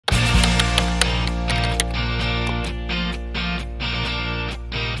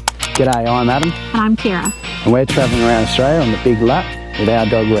G'day, I'm Adam. And I'm Ciara. And we're travelling around Australia on the Big Lap with our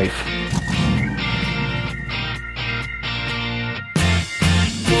dog Reef.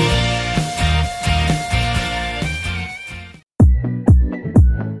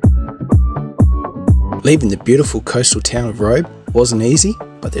 Leaving the beautiful coastal town of Robe wasn't easy,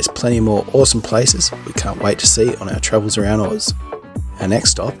 but there's plenty more awesome places we can't wait to see on our travels around Oz. Our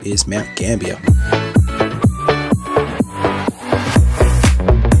next stop is Mount Gambier.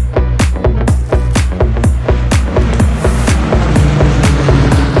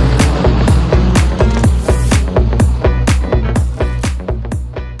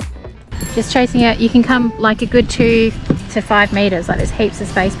 Just tracing out, you can come like a good 2 to 5 meters, like there's heaps of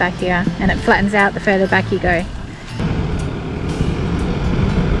space back here, and it flattens out the further back you go.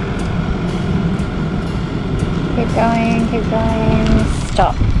 Keep going,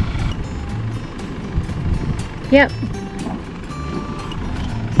 stop. Yep.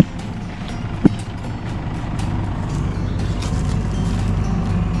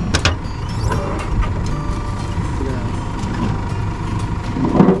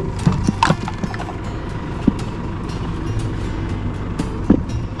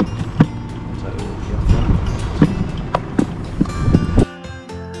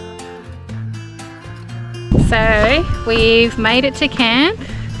 So we've made it to camp.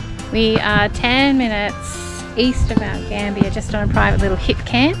 We are 10 minutes east of Mount Gambier, just on a private little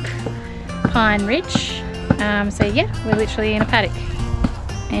Hipcamp, Pine Ridge. So yeah, we're literally in a paddock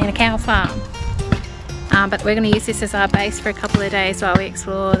and a cow farm. But we're going to use this as our base for a couple of days while we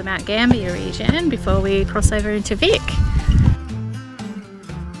explore the Mount Gambier region before we cross over into Vic.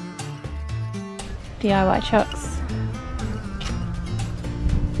 DIY chocks.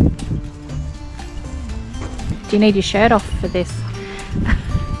 Do you need your shirt off for this?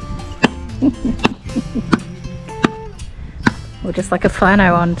 Or just like a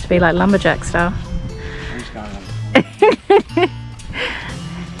flannel on to be like lumberjack style? I'm just going on.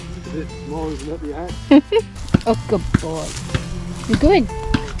 It's a bit small, isn't it, your hat? Oh, good boy. You're good.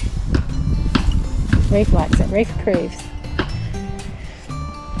 Reef likes it. Reef approves.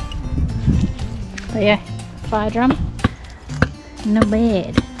 But yeah, fire drum. No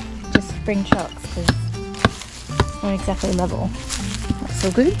bad. Just spring chocks because not exactly level. That's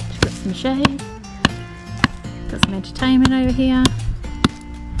all good. Just got some shade. Got some entertainment over here.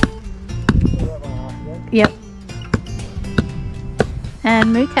 Yep.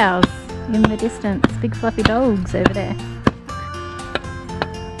 And moo cows in the distance. Big fluffy dogs over there.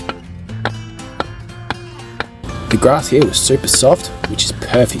 The grass here was super soft, which is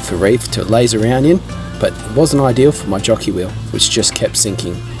perfect for Reef to laze around in, but it wasn't ideal for my jockey wheel, which just kept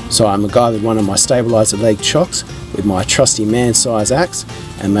sinking. So I MacGyvered one of my stabiliser leg chocks with my trusty man-size axe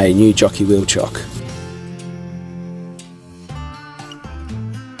and made a new jockey wheel chock.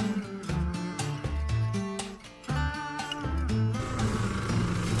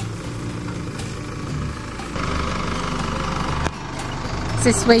 Is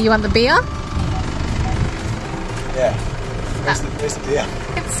this where you want the beer? Yeah, where's the beer?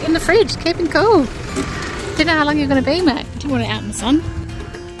 It's in the fridge, keeping cool. Don't know how long you're going to be, mate. Do you want it out in the sun?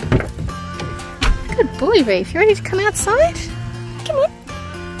 Good boy, Reef. You ready to come outside? Come on.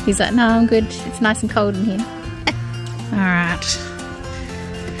 He's like, no, I'm good. It's nice and cold in here. Alright.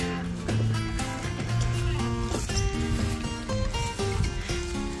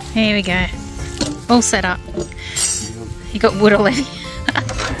 Here we go. All set up. You got wood already.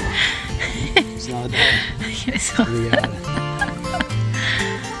 It's not a day. It's not.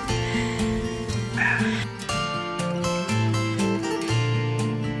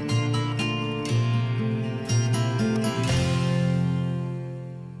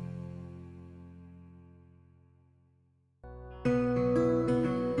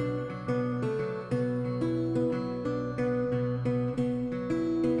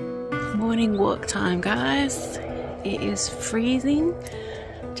 Morning walk time, guys. It is freezing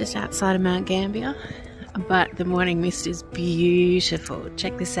just outside of Mount Gambier, but the morning mist is beautiful.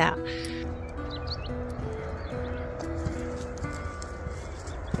 Check this out.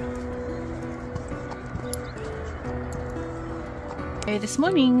 Okay, this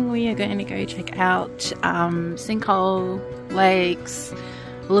morning we are going to go check out Sinkhole, lakes,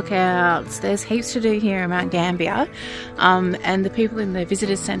 lookouts. There's heaps to do here in Mount Gambier, and the people in the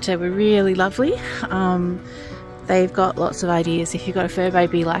visitors centre were really lovely. They've got lots of ideas if you've got a fur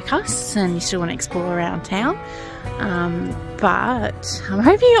baby like us and you still want to explore around town, but I'm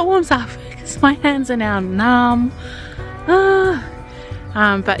hoping it warms up because my hands are now numb.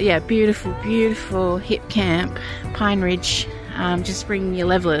 But yeah, beautiful Hipcamp, Pine Ridge. Just bring your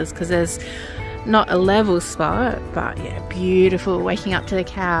levelers because there's Not a level spot, but yeah, beautiful. Waking up to the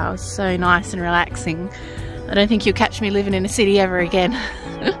cows, so nice and relaxing. I don't think you'll catch me living in a city ever again.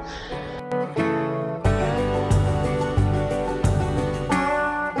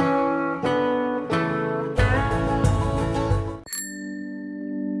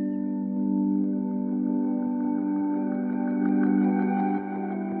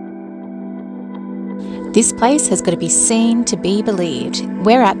 This place has got to be seen to be believed.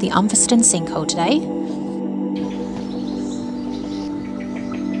 We're at the Umverston sinkhole today.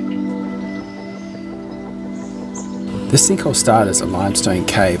 The sinkhole started as a limestone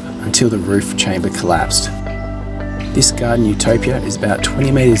cave until the roof chamber collapsed. This garden utopia is about 20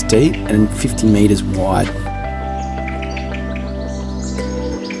 metres deep and 50 metres wide.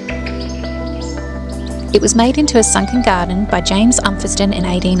 It was made into a sunken garden by James Umverston in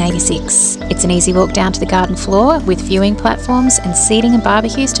 1886. It's an easy walk down to the garden floor with viewing platforms and seating and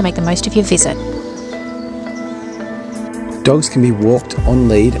barbecues to make the most of your visit. Dogs can be walked on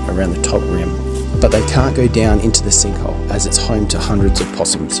lead around the top rim, but they can't go down into the sinkhole as it's home to hundreds of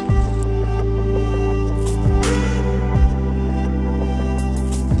possums.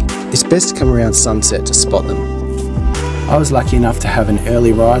 It's best to come around sunset to spot them. I was lucky enough to have an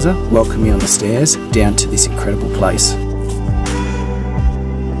early riser welcome me on the stairs down to this incredible place.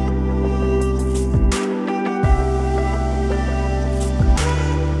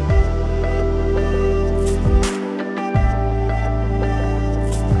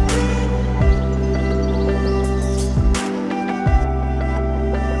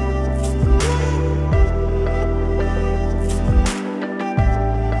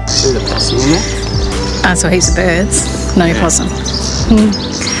 See the possum in there? I saw heaps of birds. No possum.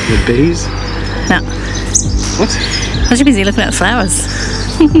 The bees? No. What? I was too busy looking at the flowers.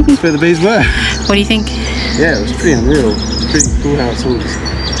 That's where the bees were. What do you think? Yeah, it was pretty unreal. It was pretty cool how it's all just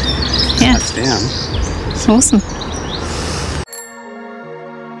collapsed down. It's awesome.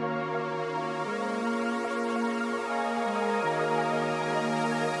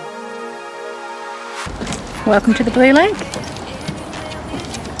 Welcome to the Blue Lake.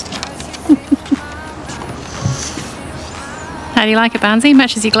 How do you like it, Barnsey?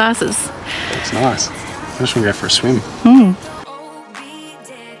 Matches your glasses. It's nice. I just want to go for a swim.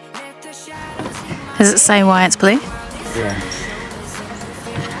 Does it say why it's blue? Yeah.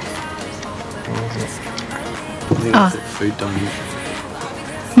 I think it's food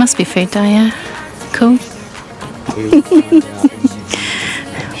dye. Must be food dye, yeah. Cool.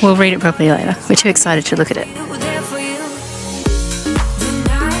 We'll read it properly later. We're too excited to look at it.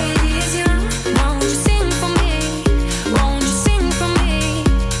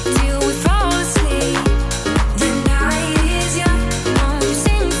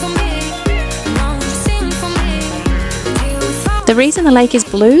 The reason the lake is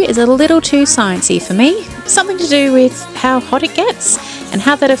blue is a little too sciencey for me. Something to do with how hot it gets and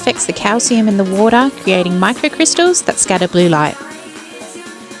how that affects the calcium in the water, creating microcrystals that scatter blue light.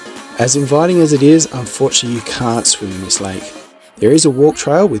 As inviting as it is, unfortunately you can't swim in this lake. There is a walk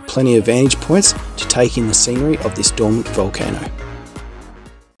trail with plenty of vantage points to take in the scenery of this dormant volcano.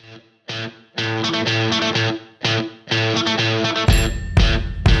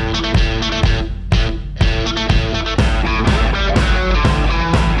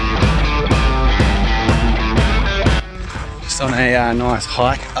 On a nice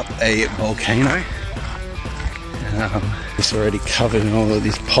hike up a volcano. It's already covered in all of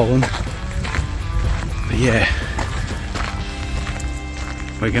this pollen. But yeah,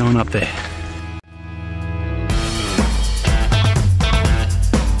 we're going up there.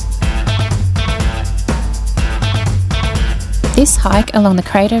 This hike along the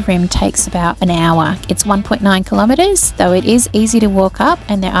crater rim takes about an hour. It's 1.9 kilometres, though it is easy to walk up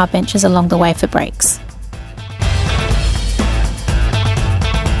and there are benches along the way for breaks.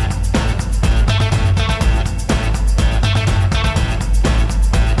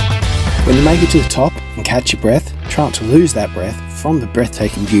 When you make it to the top and catch your breath, try not to lose that breath from the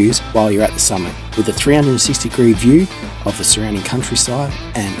breathtaking views while you're at the summit, with a 360-degree view of the surrounding countryside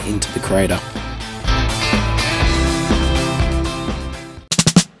and into the crater.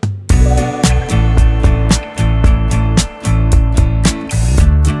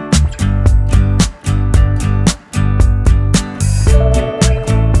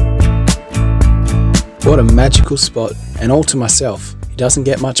 What a magical spot, and all to myself. It doesn't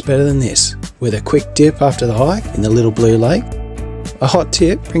get much better than this, with a quick dip after the hike in the little blue lake. A hot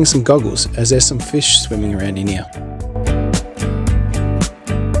tip, bring some goggles as there's some fish swimming around in here.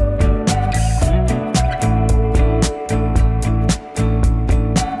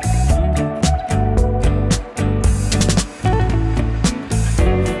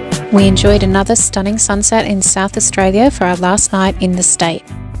 We enjoyed another stunning sunset in South Australia for our last night in the state.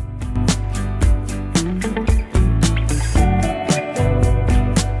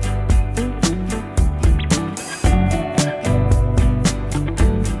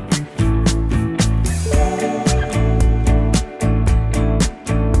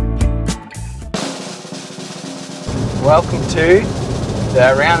 Welcome to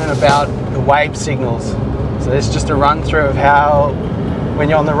the around and about the wave signals. So this is just a run through of how when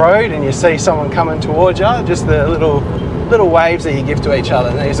you're on the road and you see someone coming towards you, just the little waves that you give to each other,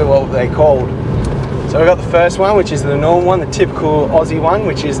 and these are what they're called. So we've got the first one, which is the normal one, the typical Aussie one,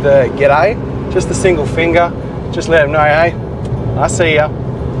 which is the g'day, just the single finger, just let them know, hey, I see ya,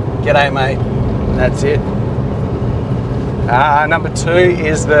 g'day mate, and that's it. Number two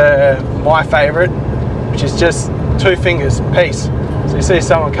is my favourite, which is just 2 fingers, peace. So you see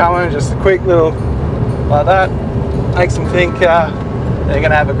someone coming, just a quick little, like that, makes them think they're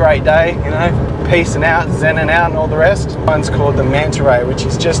going to have a great day, you know, peacing out, zenning out and all the rest. One's called the Manta ray, which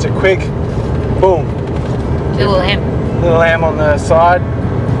is just a quick, boom. Little M on the side.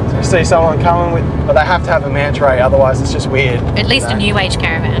 So you see someone coming but they have to have a Manta ray, otherwise it's just weird. At least a new age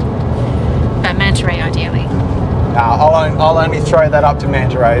caravan, but Manta ray ideally. I'll only throw that up to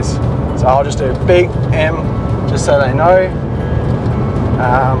Manta rays. So I'll just do a big M, just so they know.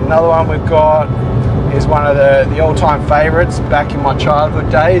 Another one we've got is one of the all-time favourites back in my childhood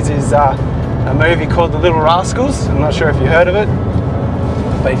days, is a movie called The Little Rascals. I'm not sure if you heard of it,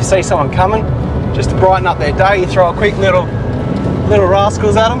 but if you see someone coming, just to brighten up their day, you throw a quick little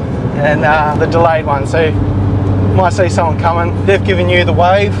rascals at them, and the delayed one. So you might see someone coming, they've given you the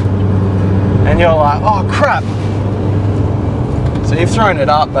wave, and you're like, oh crap. So you've thrown it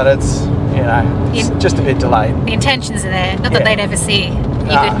up, but it's, you know, it's just a bit delayed. The intentions are there, not that they'd ever see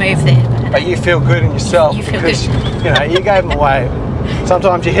you good move there. But you feel good in yourself because, you know, you gave them a wave.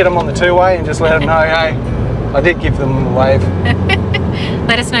 Sometimes you hit them on the two-way and just let them know, hey, I did give them a wave.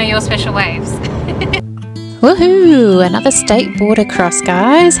 Let us know your special waves. Woohoo! Another state border cross,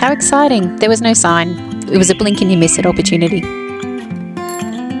 guys. How exciting. There was no sign. It was a blink and you miss it opportunity.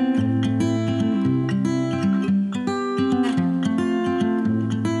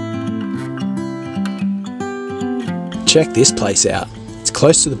 Check this place out. It's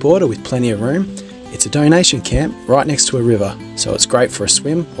close to the border with plenty of room. It's a donation camp right next to a river, so it's great for a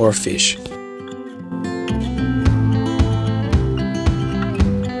swim or a fish.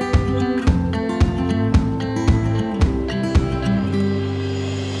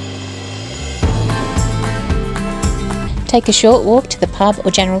 Take a short walk to the pub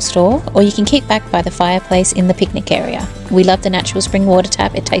or general store, or you can keep back by the fireplace in the picnic area. We love the natural spring water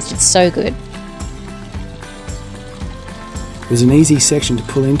tap, it tasted so good. There's an easy section to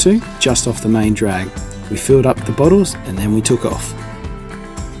pull into, just off the main drag. We filled up the bottles and then we took off.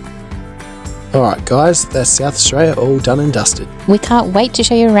 Alright guys, that's South Australia all done and dusted. We can't wait to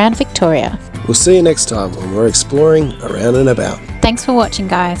show you around Victoria. We'll see you next time when we're exploring around and about. Thanks for watching,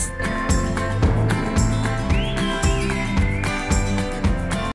 guys.